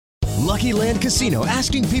Lucky Land Casino,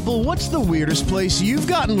 asking people, what's the weirdest place you've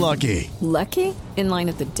gotten lucky? Lucky? In line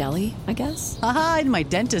at the deli, I guess? Aha, in my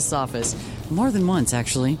dentist's office. More than once,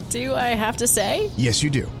 actually. Do I have to say? Yes, you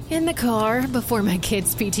do. In the car before my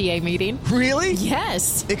kids' PTA meeting. Really?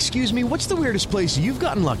 Yes. Excuse me, what's the weirdest place you've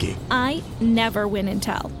gotten lucky? I never win and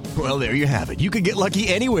tell. Well, there you have it. You can get lucky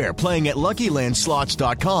anywhere, playing at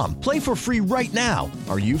LuckyLandSlots.com. Play for free right now.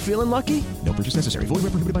 Are you feeling lucky? No purchase necessary. Void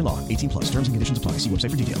where prohibited by law. 18+. Terms and conditions apply. See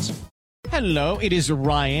website for details. Hello, it is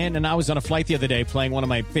Ryan, and I was on a flight the other day playing one of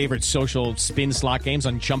my favorite social spin slot games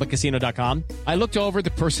on ChumbaCasino.com. I looked over at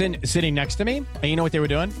the person sitting next to me, and you know what they were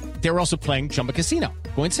doing? They were also playing Chumba Casino.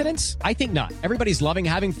 Coincidence? I think not. Everybody's loving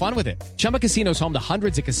having fun with it. Chumba Casino is home to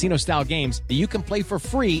hundreds of casino-style games that you can play for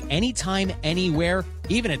free anytime, anywhere,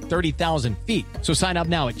 even at 30,000 feet. So sign up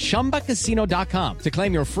now at ChumbaCasino.com to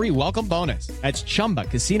claim your free welcome bonus. That's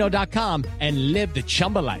ChumbaCasino.com and live the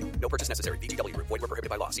Chumba life. No purchase necessary. VGW. Void where prohibited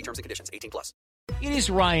by law. See terms and conditions. 18+. It is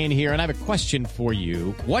Ryan here, and I have a question for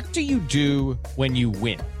you. What do you do when you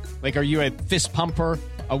win? Like, are you a fist pumper,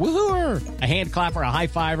 a woohooer, a hand clapper, a high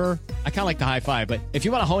fiver? I kind of like the high five, but if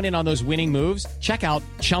you want to hone in on those winning moves, check out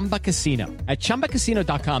Chumba Casino. At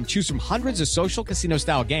ChumbaCasino.com, choose from hundreds of social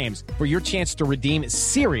casino-style games for your chance to redeem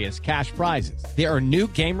serious cash prizes. There are new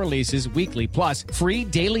game releases weekly, plus free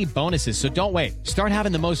daily bonuses, so don't wait. Start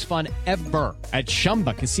having the most fun ever at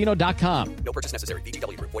ChumbaCasino.com. No purchase necessary.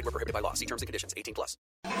 VGW. Void where prohibited by law. See terms and conditions. 18+.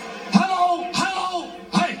 Hello!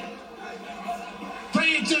 Hey!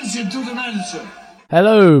 Pay attention to the manager.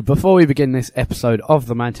 Hello, before we begin this episode of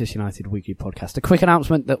the Manchester United Weekly Podcast, a quick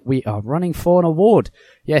announcement that we are running for an award.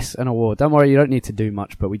 Yes, an award. Don't worry, you don't need to do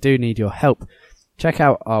much, but we do need your help. Check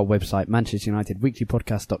out our website,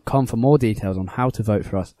 manchesterunitedweeklypodcast.com, for more details on how to vote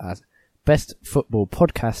for us as Best Football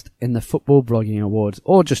Podcast in the Football Blogging Awards,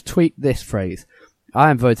 or just tweet this phrase. I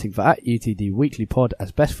am voting for @UTD Weekly Pod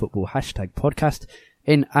as Best Football #podcast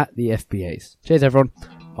in @the FBAs. Cheers everyone,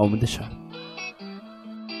 on with the show.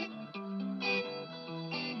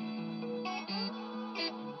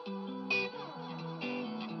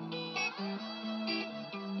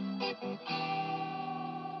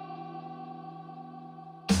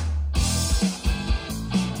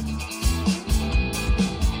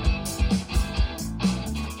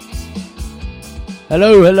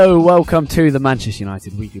 Hello, welcome to the Manchester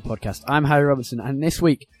United Weekly Podcast. I'm Harry Robertson, and this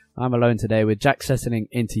week I'm alone today with Jack settling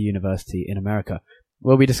into university in America.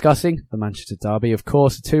 We'll be discussing the Manchester derby, of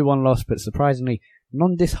course, a 2-1 loss, but surprisingly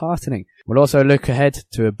non-disheartening. We'll also look ahead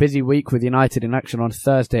to a busy week with United in action on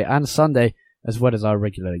Thursday and Sunday, as well as our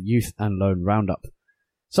regular youth and loan roundup.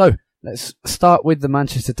 So, let's start with the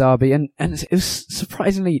Manchester derby, and it was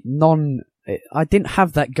surprisingly I didn't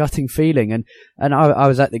have that gutting feeling, and I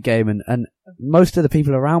was at the game, and most of the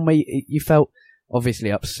people around me, you felt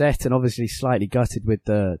obviously upset and obviously slightly gutted with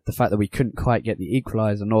the fact that we couldn't quite get the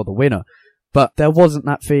equaliser nor the winner. But there wasn't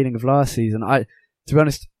that feeling of last season. To be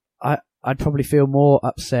honest, I'd probably feel more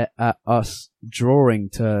upset at us drawing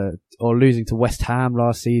to, or losing to West Ham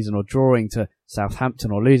last season, or drawing to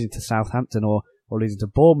Southampton, or losing to Southampton, or losing to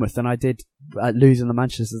Bournemouth than I did at losing the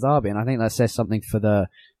Manchester derby. And I think that says something for the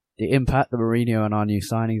impact that Mourinho and our new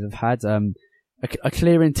signings have had. A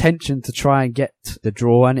clear intention to try and get the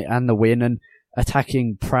draw and the win, and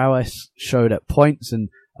attacking prowess showed at points, and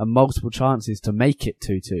multiple chances to make it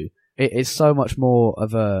 2-2. It is so much more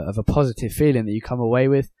of a positive feeling that you come away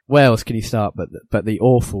with. Where else can you start but the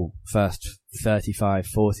awful first 35,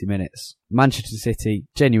 40 minutes? Manchester City,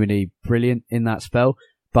 genuinely brilliant in that spell,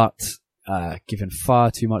 but given far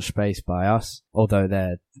too much space by us, although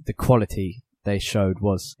the quality they showed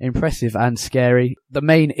was impressive and scary. The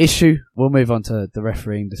main issue, we'll move on to the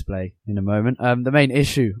refereeing display in a moment. The main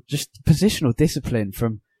issue, just positional discipline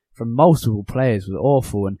from multiple players, was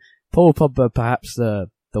awful, and Paul Pogba perhaps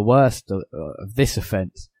the worst of this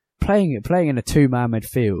offence. Playing in a two-man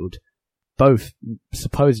midfield, both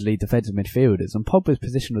supposedly defensive midfielders, and Pogba's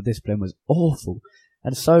positional discipline was awful.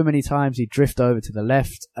 And so many times he'd drift over to the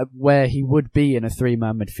left, where he would be in a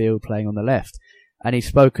three-man midfield playing on the left. And he's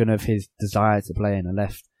spoken of his desire to play in the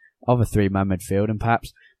left of a three-man midfield, and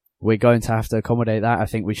perhaps we're going to have to accommodate that. I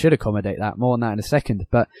think we should accommodate that, more on that in a second.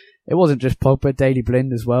 But it wasn't just Pogba, Daley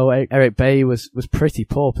Blind as well. Eric Bailly was pretty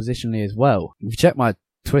poor positionally as well. If you check my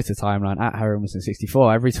Twitter timeline, @HarryRobertson64,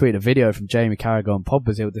 I've retweeted a video from Jamie Carragher on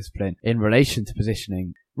Pogba's ill discipline in relation to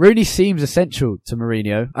positioning. Rooney seems essential to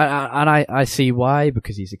Mourinho, and I see why,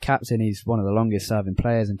 because he's a captain, he's one of the longest serving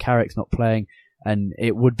players, and Carrick's not playing. And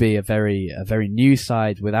it would be a very new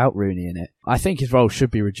side without Rooney in it. I think his role should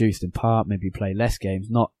be reduced in part, maybe play less games.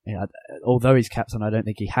 Although he's captain, I don't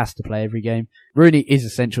think he has to play every game. Rooney is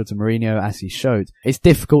essential to Mourinho, as he showed. It's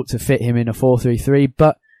difficult to fit him in a 4-3-3,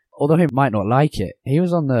 but although he might not like it, he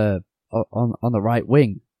was on the right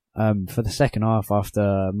wing for the second half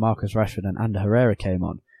after Marcus Rashford and Ander Herrera came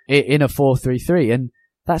on in a 4-3-3, and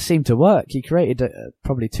that seemed to work. He created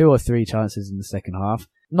probably 2 or 3 chances in the second half.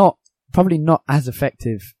 Probably not as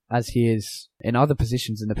effective as he is in other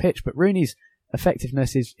positions in the pitch, but Rooney's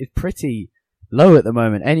effectiveness is pretty low at the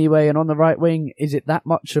moment anyway. And on the right wing, is it that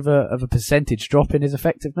much of a percentage drop in his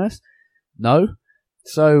effectiveness? No.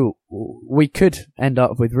 So we could end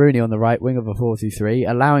up with Rooney on the right wing of a 4-3-3,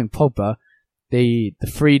 allowing Pogba the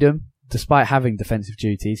freedom, despite having defensive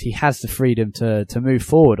duties. He has the freedom to move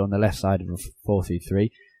forward on the left side of a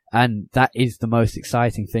 4-3-3. And that is the most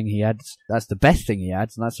exciting thing he adds. That's the best thing he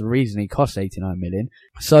adds, and that's the reason he costs 89 million.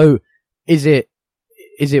 So, is it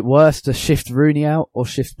worse to shift Rooney out or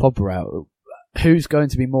shift Pogba out? Who's going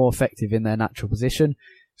to be more effective in their natural position?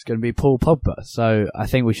 It's going to be Paul Pogba. So, I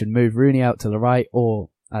think we should move Rooney out to the right, or,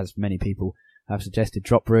 as many people have suggested,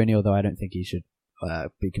 drop Rooney, although I don't think he should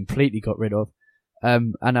be completely got rid of,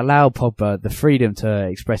 and allow Pogba the freedom to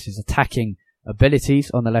express his attacking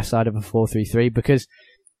abilities on the left side of a 4-3-3, because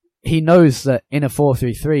he knows that in a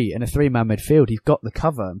 4-3-3, in a 3-man midfield, he's got the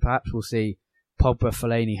cover, and perhaps we'll see Pogba,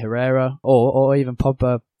 Fellaini, Herrera, or even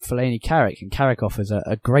Pogba, Fellaini, Carrick, and Carrick offers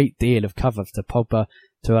a great deal of cover to Pogba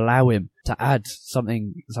to allow him to add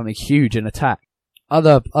something huge in attack.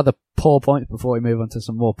 Other poor points before we move on to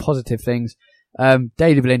some more positive things.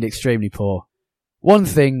 Daley Blind extremely poor. One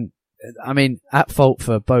thing, I mean, at fault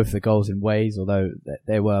for both the goals in ways, although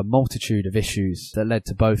there were a multitude of issues that led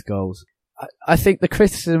to both goals. I think the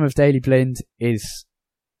criticism of Daley Blind is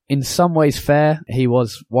in some ways fair. He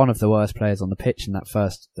was one of the worst players on the pitch in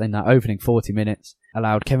that opening 40 minutes.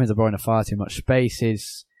 Allowed Kevin De Bruyne far too much space.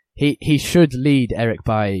 He should lead Eric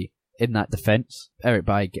Bailly in that defence. Eric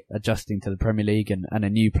Bailly adjusting to the Premier League and a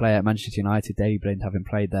new player at Manchester United, Daley Blind having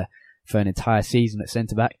played there for an entire season at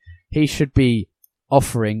centre-back. He should be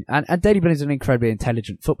offering, and Daley Blind is an incredibly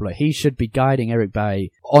intelligent footballer. He should be guiding Eric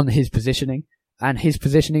Bailly on his positioning, and his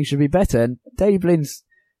positioning should be better. And Daley Blind's,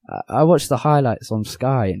 I watched the highlights on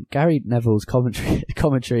Sky, and Gary Neville's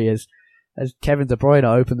commentary as Kevin De Bruyne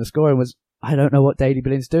opened the scoring was, I don't know what Daley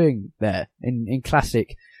Blind's doing there in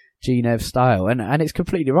classic G-Nev style. And it's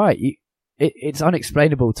completely right. It's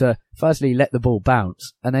unexplainable to firstly let the ball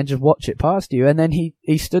bounce and then just watch it past you. And then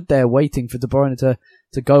he stood there waiting for De Bruyne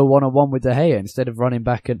to go one-on-one with De Gea instead of running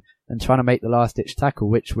back and trying to make the last-ditch tackle,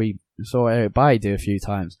 which we saw Eric Bailly do a few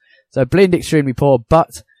times. So Blind extremely poor,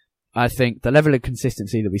 but I think the level of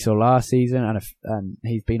consistency that we saw last season, and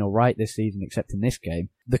he's been alright this season except in this game,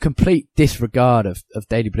 the complete disregard of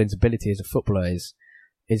Daley Blind's ability as a footballer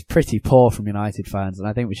is pretty poor from United fans, and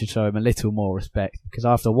I think we should show him a little more respect, because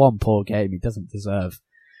after one poor game he doesn't deserve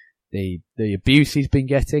the abuse he's been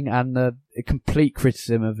getting and the complete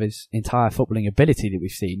criticism of his entire footballing ability that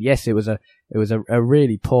we've seen. Yes, it was a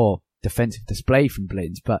really poor defensive display from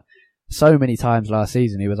Blind, but so many times last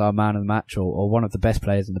season he was our man of the match or one of the best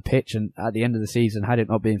players on the pitch, and at the end of the season, had it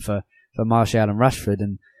not been for Martial and Rashford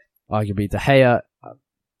and arguably De Gea,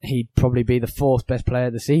 he'd probably be the 4th best player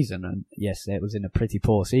of the season. And yes, it was in a pretty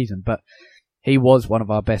poor season, but he was one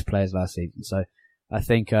of our best players last season. So I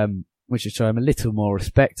think we should show him a little more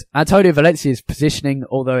respect. Antonio Valencia's positioning,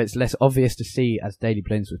 although it's less obvious to see as Daley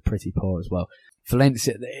Blind's, was pretty poor as well.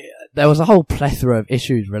 Valencia, there was a whole plethora of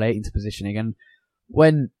issues relating to positioning, and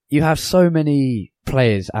when you have so many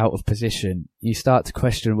players out of position, you start to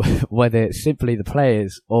question whether it's simply the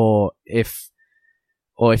players or if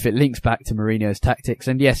it links back to Mourinho's tactics.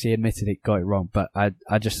 And yes, he admitted it got it wrong, but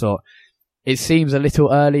I just thought it seems a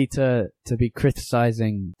little early to be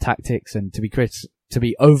criticising tactics and to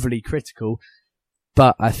be overly critical.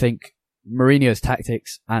 But I think Mourinho's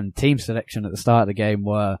tactics and team selection at the start of the game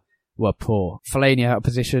were poor. Fellaini out of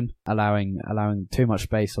position, allowing too much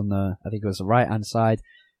space on I think it was the right hand side,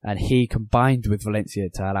 and he combined with Valencia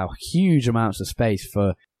to allow huge amounts of space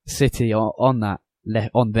for City on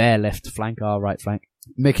their left flank, our right flank.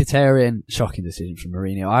 Mkhitaryan, shocking decision from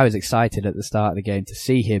Mourinho. I was excited at the start of the game to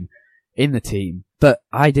see him in the team, but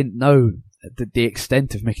I didn't know the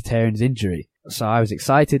extent of Mkhitaryan's injury. So I was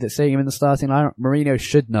excited at seeing him in the starting lineup. Mourinho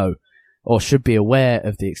should know, or should be aware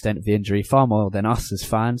of the extent of the injury far more than us as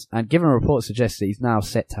fans, and given a report suggests that he's now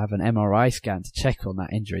set to have an MRI scan to check on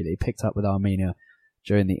that injury that he picked up with Armenia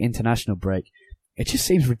during the international break, it just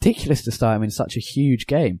seems ridiculous to start him in such a huge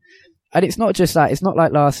game. And it's not just that, it's not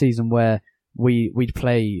like last season where we'd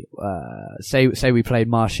play, say we played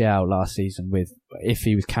Martial last season if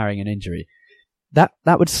he was carrying an injury. That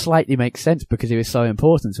would slightly make sense because he was so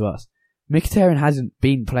important to us. Mkhitaryan hasn't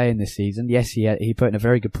been playing this season. Yes, he put in a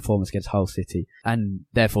very good performance against Hull City and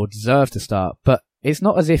therefore deserved to start, but it's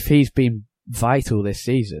not as if he's been vital this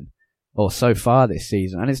season, or so far this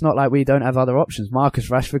season. And it's not like we don't have other options. Marcus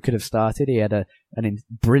Rashford could have started. He had a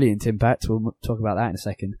brilliant impact. We'll talk about that in a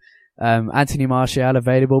second. Anthony Martial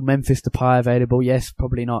available, Memphis Depay available. Yes,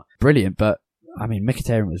 probably not brilliant, but I mean,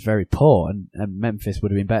 Mkhitaryan was very poor, and Memphis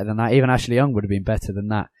would have been better than that. Even Ashley Young would have been better than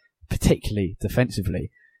that, particularly defensively.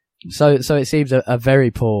 So it seems a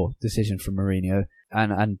very poor decision from Mourinho,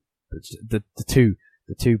 and the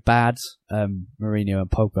two bads, Mourinho and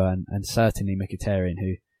Pogba, and certainly Mkhitaryan,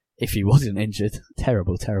 who, if he wasn't injured,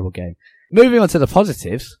 terrible game. Moving on to the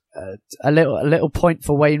positives, a little point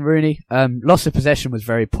for Wayne Rooney. Loss of possession was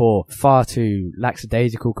very poor, far too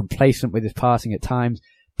lackadaisical, complacent with his passing at times,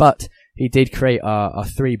 but he did create our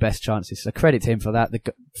three best chances, so credit to him for that.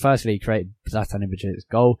 Firstly, he created Zlatan Ibrahimovic's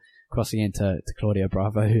goal, crossing into Claudio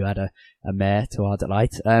Bravo, who had a mare to our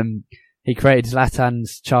delight. He created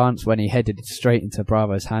Zlatan's chance when he headed it straight into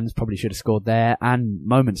Bravo's hands, probably should have scored there, and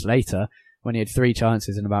moments later, when he had 3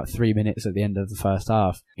 chances in about 3 minutes at the end of the first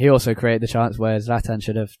half. He also created the chance where Zlatan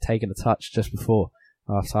should have taken a touch just before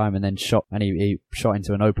half time and then shot, and he shot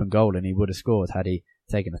into an open goal, and he would have scored had he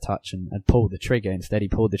taken a touch and pulled the trigger. Instead, he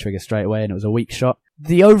pulled the trigger straight away, and it was a weak shot.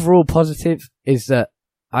 The overall positive is that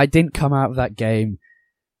I didn't come out of that game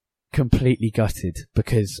completely gutted,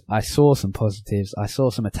 because I saw some positives. I saw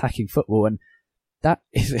some attacking football, and that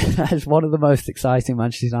is one of the most exciting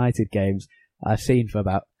Manchester United games I've seen for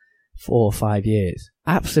about 4 or 5 years.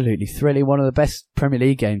 Absolutely thrilling. One of the best Premier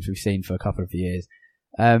League games we've seen for a couple of years.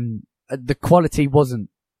 The quality wasn't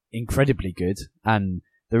incredibly good, and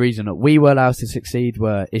the reason that we were allowed to succeed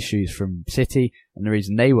were issues from City, and the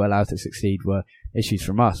reason they were allowed to succeed were issues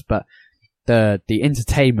from us. But the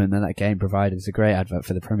entertainment that game provided is a great advert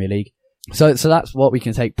for the Premier League. So that's what we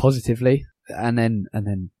can take positively, and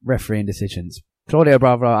then refereeing decisions. Claudio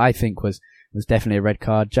Bravo, I think, was definitely a red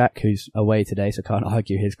card. Jack, who's away today, so can't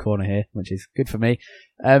argue his corner here, which is good for me,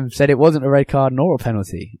 said it wasn't a red card nor a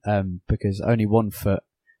penalty, because only 1 foot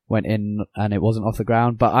went in and it wasn't off the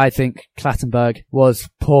ground. But I think Clattenburg was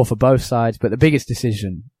poor for both sides, but the biggest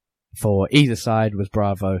decision for either side was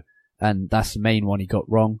Bravo, and that's the main one he got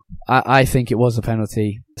wrong. I think it was a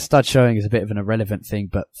penalty. Stud showing is a bit of an irrelevant thing,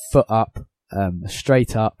 but foot up,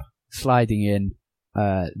 straight up, sliding in,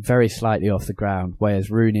 very slightly off the ground,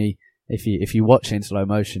 whereas Rooney, if you watch it in slow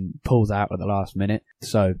motion, pulls out at the last minute.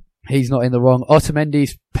 So he's not in the wrong.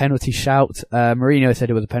 Otamendi's penalty shout, Mourinho said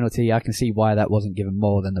it was a penalty. I can see why that wasn't given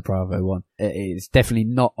more than the Bravo one. It's definitely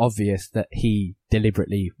not obvious that he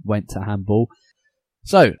deliberately went to handball.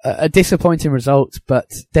 So a disappointing result, but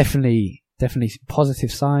definitely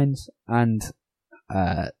positive signs, and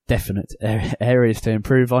definite areas to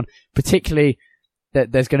improve on. Particularly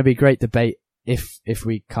that there's going to be great debate if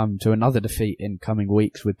we come to another defeat in coming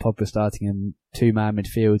weeks with Pogba starting in 2-man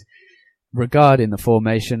midfield regarding the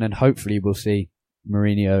formation, and hopefully we'll see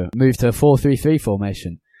Mourinho move to a 4-3-3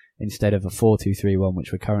 formation instead of a 4-2-3-1,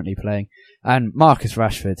 which we're currently playing. And Marcus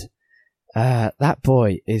Rashford, that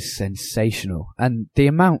boy is sensational, and the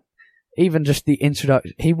amount, even just the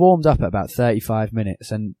introduction, he warmed up at about 35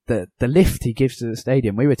 minutes, and the lift he gives to the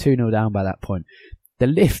stadium, we were 2-0 down by that point. The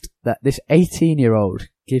lift that this 18-year-old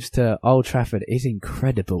gives to Old Trafford is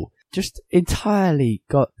incredible. Just entirely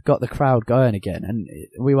got the crowd going again, and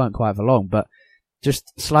we weren't quite for long, but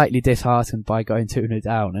just slightly disheartened by going 2-0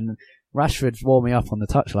 down, and Rashford's warming up on the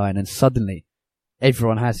touchline, and suddenly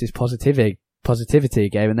everyone has this positivity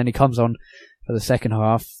again, and then he comes on for the second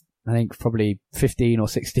half. I think probably 15 or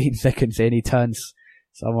 16 seconds in, he turns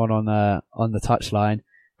someone on the touchline,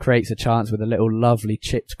 creates a chance with a little lovely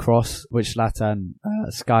chipped cross, which Zlatan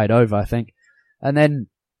skied over, I think, and then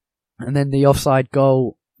the offside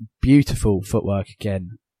goal. Beautiful footwork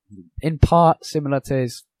again, in part similar to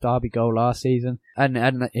his Derby goal last season,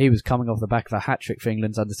 and he was coming off the back of a hat-trick for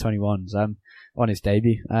England's under-21s on his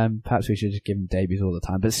debut. Perhaps we should just give him debuts all the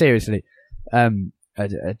time, but seriously, a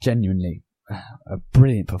genuinely a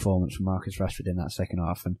brilliant performance from Marcus Rashford in that second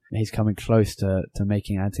half, and he's coming close to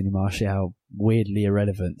making Anthony Martial weirdly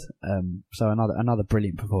irrelevant. So another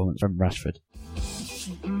brilliant performance from Rashford. Is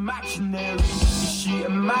she imaginary? Is she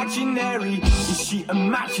imaginary? Is she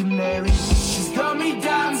imaginary? She's got me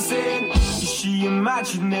dancing. Is she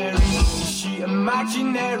imaginary? Is she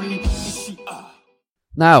imaginary? Is she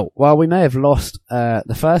Now, while we may have lost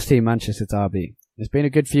the first team Manchester derby, it's been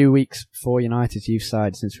a good few weeks for United's youth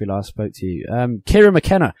side since we last spoke to you. Kieran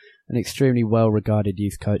McKenna, an extremely well-regarded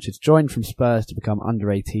youth coach, has joined from Spurs to become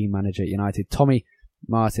under-18 manager at United. Tommy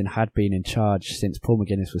Martin had been in charge since Paul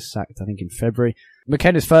McGuinness was sacked, I think, in February.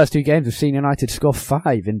 McKenna's first 2 games have seen United score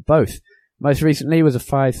 5 in both, Most recently was a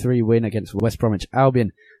 5-3 win against West Bromwich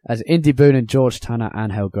Albion, as Indy Boone, George Tanner,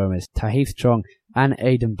 Angel Gomez, Tahith Chong and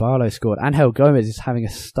Aidan Barlow scored. Angel Gomez is having a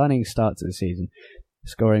stunning start to the season,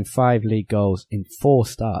 scoring 5 league goals in 4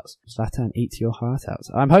 starts. Zlatan, eat your heart out.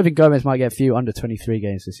 I'm hoping Gomez might get a few under-23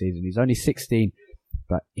 games this season. He's only 16,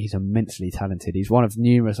 but he's immensely talented. He's one of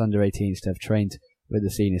numerous under-18s to have trained with the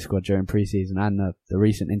senior squad during pre-season and the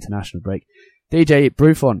recent international break. DJ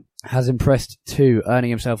Buffon has impressed too, earning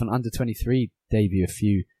himself an under-23 debut a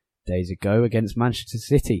few days ago against Manchester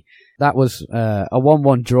City. That was a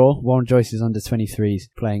 1-1 draw. Warren Joyce's under-23s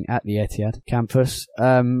playing at the Etihad campus.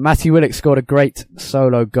 Matty Willock scored a great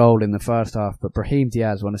solo goal in the first half, but Brahim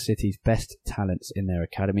Diaz, one of City's best talents in their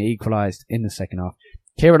academy, equalised in the second half.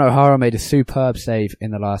 Kieran O'Hara made a superb save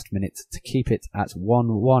in the last minute to keep it at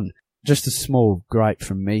 1-1. Just a small gripe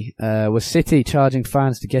from me, was City charging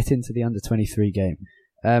fans to get into the under-23 game.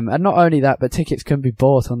 And not only that, but tickets couldn't be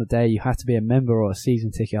bought on the day. You had to be a member or a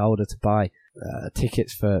season ticket holder to buy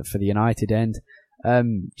tickets for the United end.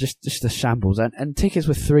 Just a shambles. And tickets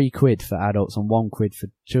were £3 for adults and £1 for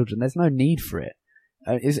children. There's no need for it.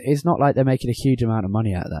 It's not like they're making a huge amount of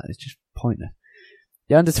money out of that. It's just pointless.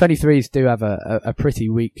 The under-23s do have a pretty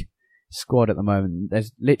weak squad at the moment.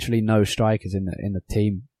 There's literally no strikers in the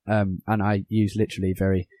team. And I use literally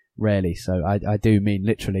very rarely, so I do mean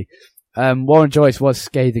literally. Warren Joyce was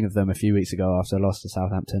scathing of them a few weeks ago after a loss to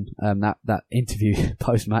Southampton. That interview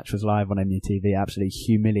post-match was live on MUTV, absolutely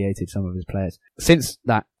humiliated some of his players. Since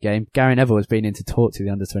that game, Gary Neville has been in to talk to the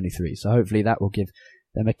under-23, so hopefully that will give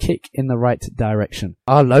them a kick in the right direction.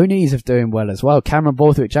 Our loanees are doing well as well. Cameron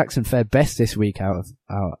Borthwick-Jackson fared best this week out of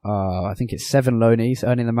our I think it's 7 loanees,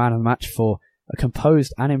 earning the man of the match for a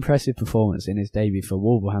composed and impressive performance in his debut for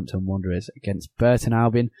Wolverhampton Wanderers against Burton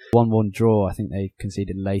Albion. 1-1 draw, I think they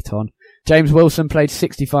conceded late on. James Wilson played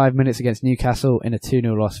 65 minutes against Newcastle in a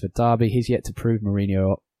 2-0 loss for Derby. He's yet to prove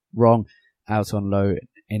Mourinho wrong, out on loan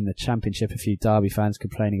in the Championship. A few Derby fans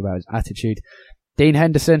complaining about his attitude. Dean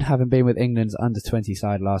Henderson, having been with England's under-20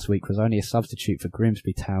 side last week, was only a substitute for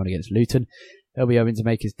Grimsby Town against Luton. He'll be hoping to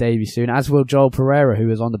make his debut soon, as will Joel Pereira, who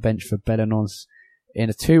was on the bench for Belenenses in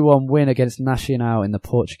a 2-1 win against Nacional in the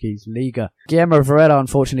Portuguese Liga. Guillermo Varela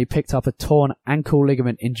unfortunately picked up a torn ankle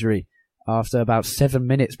ligament injury after about 7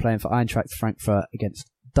 minutes playing for Eintracht Frankfurt against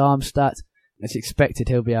Darmstadt. It's expected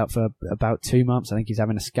he'll be out for about 2 months. I think he's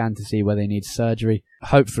having a scan to see whether he needs surgery.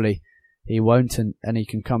 Hopefully he won't and he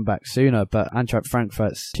can come back sooner, but Eintracht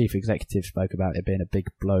Frankfurt's chief executive spoke about it being a big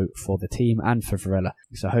blow for the team and for Varela,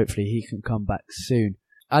 so hopefully he can come back soon.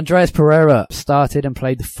 Andreas Pereira started and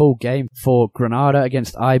played the full game for Granada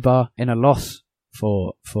against Eibar in a loss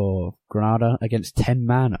for Granada against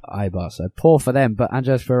 10-man Eibar. So poor for them, but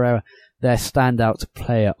Andreas Pereira, their standout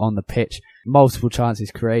player on the pitch. Multiple chances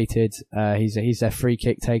created. He's their free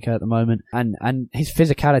kick taker at the moment, and his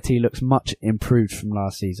physicality looks much improved from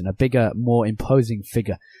last season. A bigger, more imposing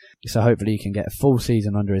figure. So hopefully he can get a full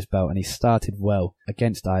season under his belt, and he started well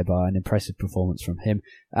against Eibar, an impressive performance from him.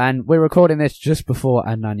 And we're recording this just before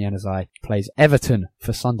Adnan Januzaj plays Everton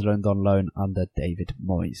for Sunderland on loan under David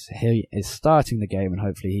Moyes. He is starting the game, and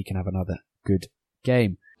hopefully he can have another good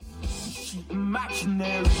game. Is she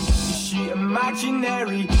imaginary? Is she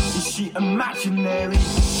imaginary? Is she imaginary?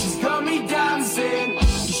 She's got me dancing.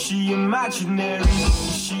 Is she imaginary?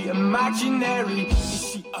 Is she imaginary?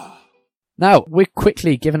 Is she Now, we're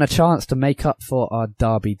quickly given a chance to make up for our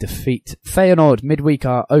Derby defeat. Feyenoord, midweek,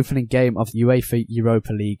 our opening game of UEFA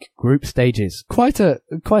Europa League group stages. Quite a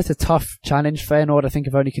tough challenge. Feyenoord, I think,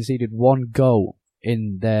 have only conceded 1 goal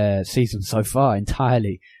in their season so far,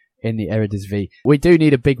 entirely in the Eredivisie. We do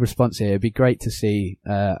need a big response here. It'd be great to see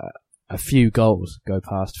a few goals go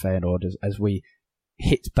past Feyenoord as we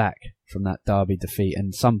hit back from that Derby defeat,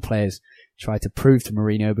 and some players try to prove to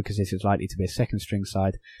Mourinho, because this is likely to be a second string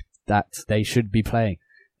side, that they should be playing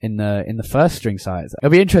in the first string sides.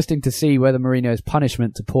 It'll be interesting to see whether Mourinho's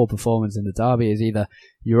punishment to poor performance in the Derby is either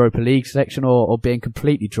Europa League selection or being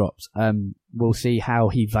completely dropped. We'll see how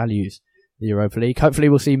he values the Europa League. Hopefully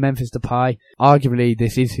we'll see Memphis Depay. Arguably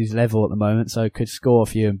this is his level at the moment, so could score a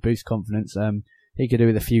few and boost confidence. He could do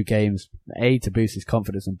with a few games, A, to boost his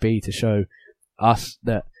confidence, and B, to show us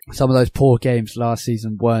that some of those poor games last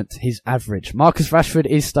season weren't his average. Marcus Rashford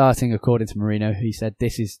is starting, according to Mourinho. He said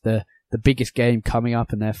this is the biggest game coming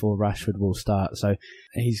up, and therefore Rashford will start. So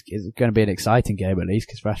it's going to be an exciting game, at least,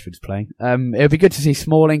 because Rashford's playing. It'll be good to see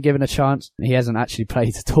Smalling given a chance. He hasn't actually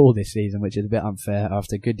played at all this season, which is a bit unfair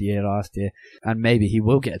after a good year last year. And maybe he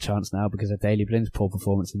will get a chance now because of Daley Blind's poor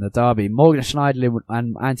performance in the Derby. Morgan Schneiderlin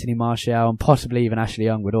and Anthony Martial, and possibly even Ashley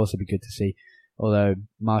Young, would also be good to see although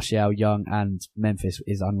Martial, Young and Memphis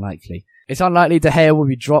is unlikely. It's unlikely De Gea will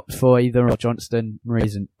be dropped for either Johnston. Mourinho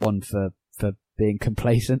isn't one for being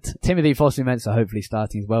complacent. Timothy Fosu-Mensah hopefully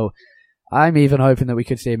starting as well. I'm even hoping that we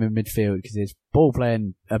could see him in midfield because his ball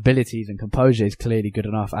playing abilities and composure is clearly good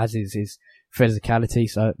enough, as is his physicality,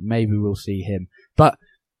 so maybe we'll see him. But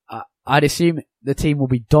I'd assume the team will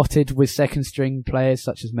be dotted with second string players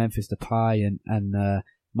such as Memphis Depay and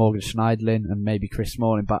Morgan Schneiderlin and maybe Chris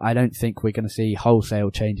Smalling, but I don't think we're going to see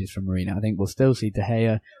wholesale changes from Mourinho. I think we'll still see De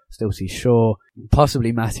Gea, still see Shaw,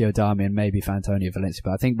 possibly Matteo Darmian, and maybe Antonio Valencia,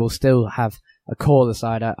 but I think we'll still have a core of the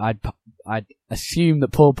side. I'd assume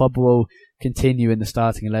that Paul Pogba will continue in the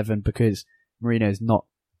starting 11 because Mourinho is not,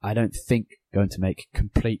 I don't think, going to make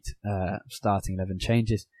complete starting 11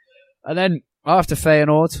 changes. And then after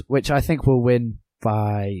Feyenoord, which I think will win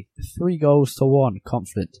by 3-1,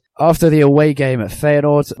 confident. After the away game at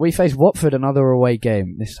Feyenoord, we face Watford, another away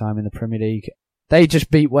game, this time in the Premier League. They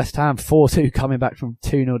just beat West Ham 4-2, coming back from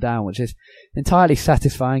 2-0 down, which is entirely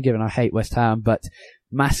satisfying given I hate West Ham, but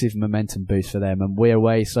massive momentum boost for them, and we're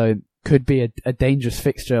away, so could be a dangerous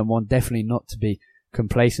fixture and one definitely not to be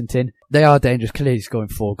complacent in. They are dangerous, clearly scoring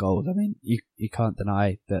 4 goals. I mean, you can't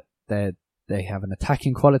deny that they have an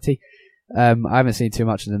attacking quality. I haven't seen too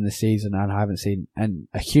much of them this season, and I haven't seen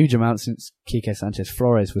a huge amount since Quique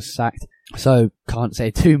Sanchez-Flores was sacked, so can't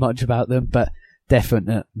say too much about them, but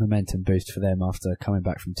definite momentum boost for them after coming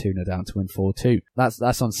back from 2-0 down to win 4-2.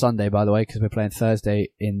 That's on Sunday, by the way, because we're playing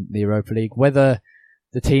Thursday in the Europa League. Whether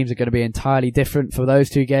the teams are going to be entirely different for those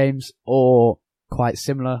 2 games or quite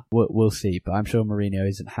similar, we'll see, but I'm sure Mourinho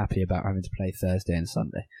isn't happy about having to play Thursday and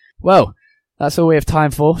Sunday. Well, that's all we have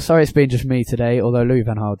time for. Sorry it's been just me today, although Louis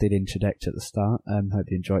van Gaal did interject at the start. Hope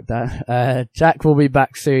you enjoyed that. Jack will be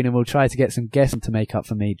back soon and we'll try to get some guests to make up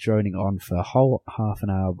for me droning on for a whole half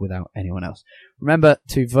an hour without anyone else. Remember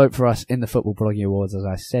to vote for us in the Football Blogging Awards, as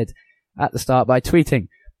I said at the start, by tweeting.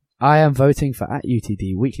 I am voting for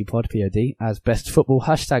 @UTD Weekly Pod, POD, as Best Football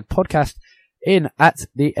 #podcast in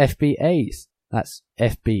 @the FBAs. That's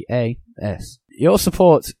FBAS. Your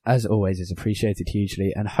support, as always, is appreciated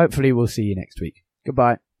hugely, and hopefully we'll see you next week.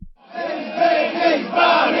 Goodbye.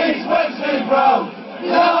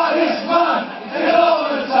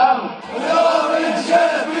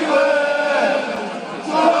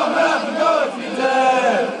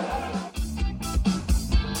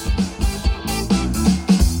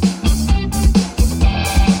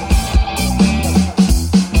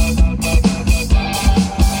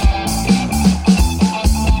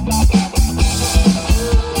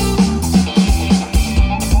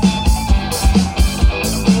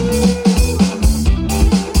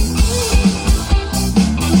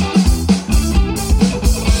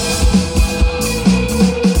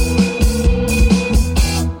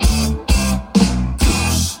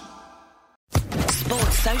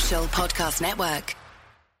 Podcast Network.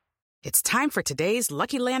 It's time for today's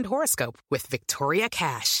Lucky Land horoscope with Victoria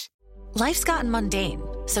Cash. Life's gotten mundane,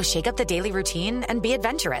 so shake up the daily routine and be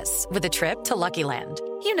adventurous with a trip to Lucky Land.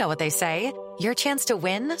 You know what they say, your chance to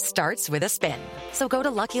win starts with a spin. So go to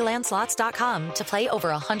LuckyLandSlots.com to play over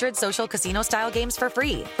 100 social casino-style games for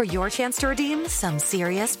free for your chance to redeem some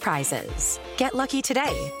serious prizes. Get lucky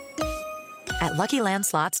today at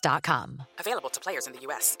LuckyLandSlots.com. Available to players in the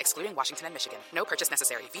U.S., excluding Washington and Michigan. No purchase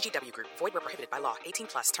necessary. VGW Group. Void where prohibited by law.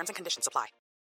 18+. Terms and conditions apply.